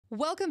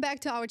Welcome back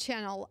to our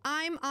channel.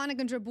 I'm Anna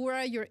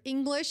Gandrabura, your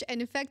English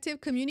and effective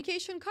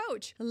communication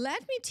coach.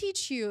 Let me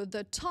teach you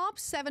the top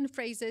 7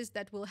 phrases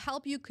that will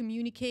help you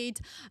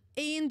communicate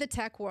in the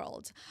tech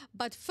world.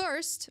 But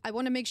first, I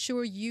want to make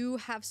sure you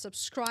have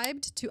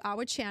subscribed to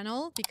our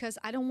channel because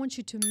I don't want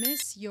you to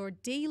miss your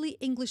daily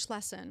English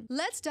lesson.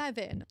 Let's dive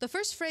in. The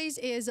first phrase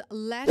is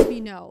let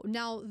me know.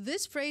 Now,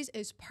 this phrase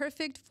is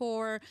perfect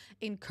for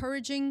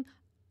encouraging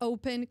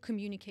open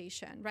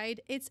communication, right?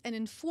 It's an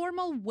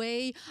informal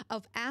way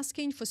of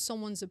asking for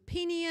someone's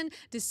opinion,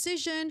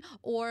 decision,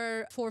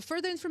 or for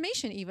further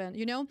information even,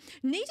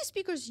 Native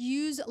speakers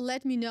use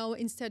let me know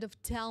instead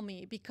of tell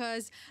me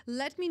because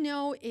let me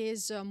know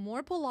is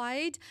more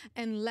polite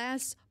and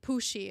less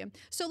pushy.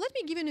 So let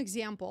me give you an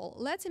example.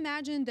 Let's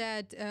imagine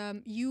that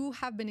you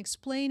have been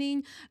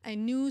explaining a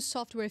new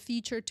software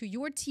feature to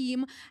your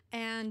team,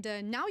 and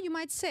now you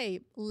might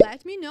say,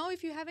 let me know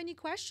if you have any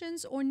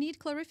questions or need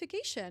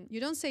clarification. You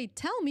don't say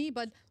tell me,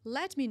 but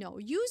let me know.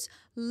 Use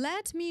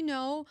let me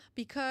know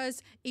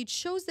because it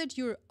shows that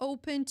you're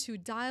open to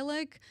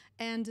dialogue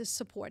and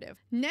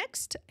supportive.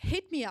 Next,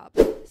 hit me up.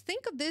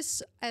 Think of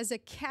this as a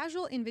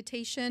casual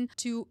invitation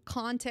to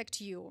contact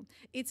you.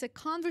 It's a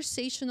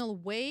conversational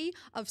way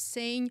of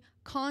saying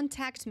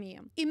contact me.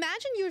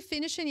 Imagine you're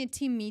finishing a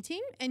team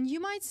meeting and you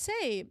might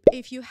say,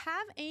 if you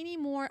have any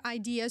more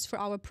ideas for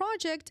our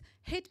project,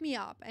 hit me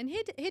up. And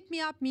hit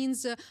me up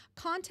means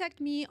contact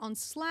me on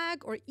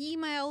Slack or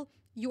email,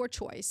 your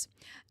choice.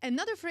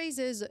 Another phrase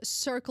is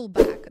circle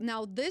back.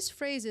 Now, this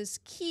phrase is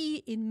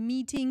key in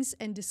meetings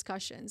and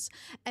discussions,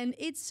 and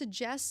it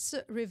suggests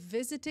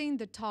revisiting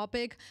the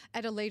topic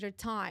at a later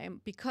time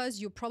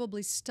because you're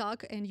probably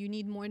stuck and you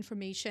need more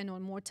information or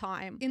more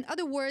time. In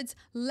other words,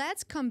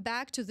 let's come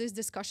back to this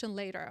discussion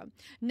later.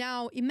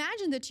 Now,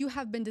 imagine that you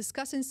have been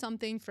discussing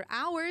something for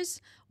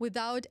hours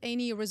without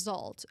any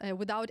result,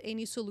 without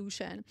any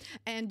solution.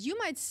 And you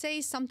might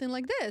say something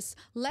like this: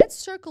 let's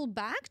circle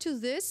back to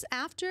this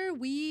after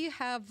we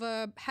have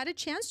had a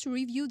chance to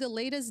review the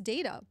latest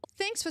data.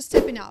 Thanks for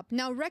stepping up.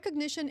 Now,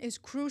 recognition is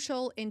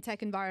crucial in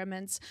tech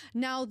environments.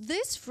 Now,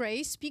 this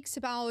phrase speaks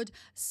about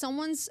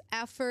someone's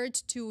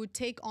effort to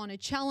take on a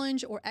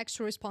challenge or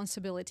extra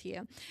responsibility.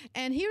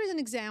 And here is an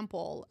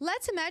example.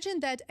 Let's imagine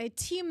that a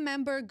team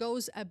member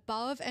goes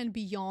above and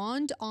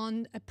beyond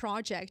on a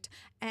project.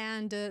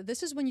 And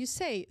this is when you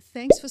say,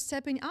 thanks for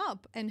stepping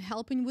up and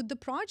helping with the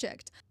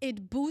project.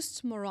 It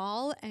boosts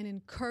morale and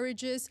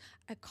encourages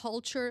a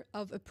culture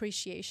of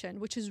appreciation,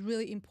 which is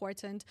really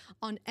important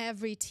on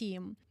every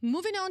team.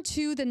 Moving on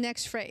to the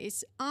next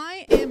phrase,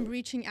 I am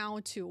reaching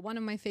out to, one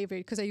of my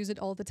favorite because I use it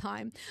all the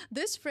time.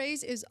 This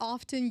phrase is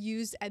often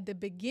used at the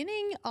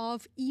beginning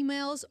of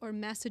emails or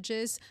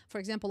messages, for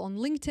example, on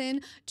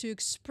LinkedIn, to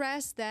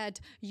express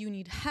that you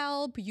need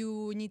help,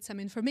 you need some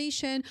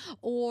information,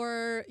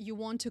 or you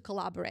want to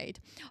collaborate.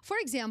 For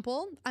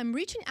example, I'm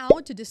reaching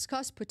out to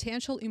discuss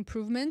potential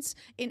improvements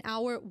in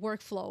our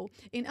workflow.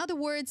 In other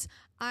words,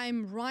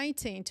 I'm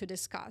writing to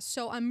discuss.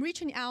 So I'm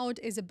reaching out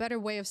is a better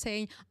way of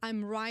saying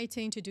I'm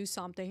writing to do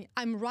something.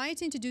 I'm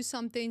writing to do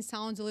something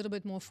sounds a little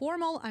bit more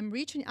formal. I'm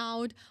reaching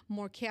out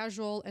more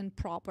casual and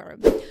proper.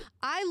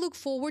 I look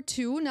forward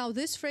to, now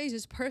this phrase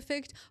is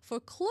perfect for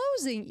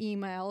closing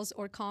emails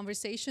or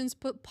conversations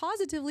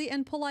positively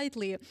and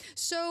politely.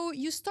 So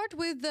you start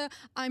with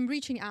I'm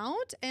reaching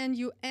out and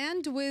you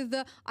end with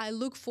I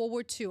look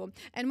forward to.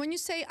 And when you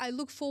say I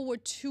look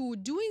forward to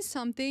doing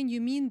something,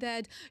 you mean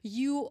that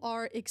you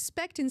are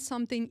expecting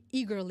something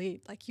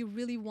eagerly, like you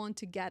really want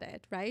to get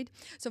it, right?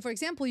 So for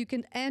example, you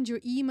can end your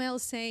email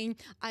saying,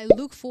 I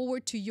look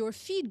forward to your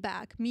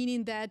feedback,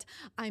 meaning that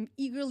I'm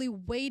eagerly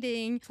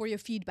waiting for your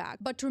feedback.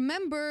 But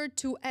remember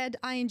to add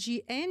ing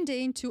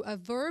ending to a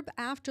verb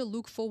after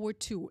look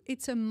forward to.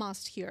 It's a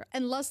must here.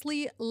 And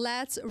lastly,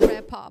 let's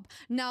wrap up.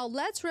 Now,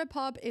 let's wrap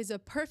up is a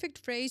perfect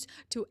phrase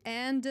to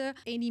end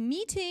any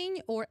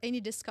meeting or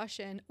any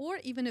discussion or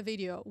even a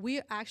video.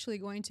 We're actually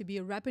going to be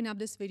wrapping up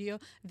this video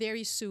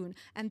very soon.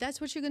 And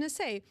that's what you're going to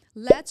say.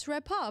 Let's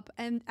wrap up.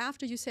 And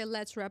after you say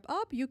let's wrap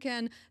up, you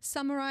can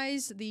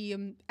summarize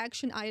the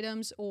action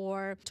items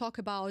or talk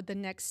about the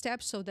next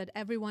steps so that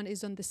everyone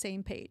is on the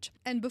same page.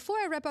 And before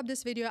I wrap up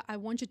this video, I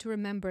want you to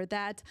remember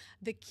that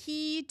the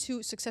key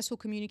to successful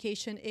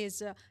communication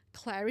is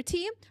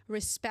clarity,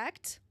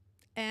 respect,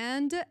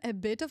 and a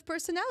bit of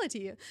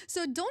personality.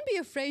 So don't be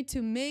afraid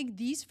to make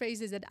these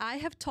phrases that I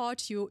have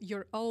taught you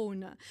your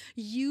own.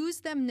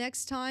 Use them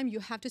next time you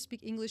have to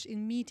speak English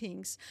in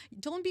meetings.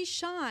 Don't be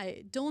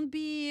shy. Don't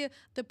be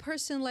the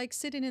person like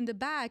sitting in the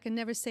back and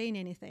never saying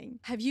anything.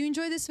 Have you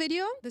enjoyed this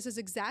video? This is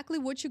exactly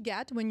what you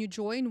get when you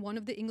join one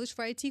of the English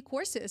for IT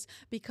courses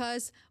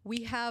because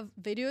we have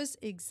videos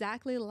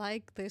exactly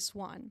like this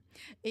one.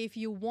 If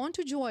you want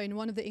to join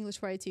one of the English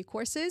for IT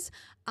courses,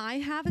 I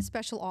have a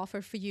special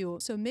offer for you.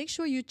 So make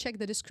sure you check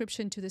the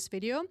description to this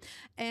video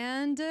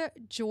and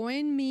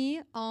join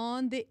me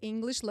on the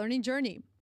English learning journey.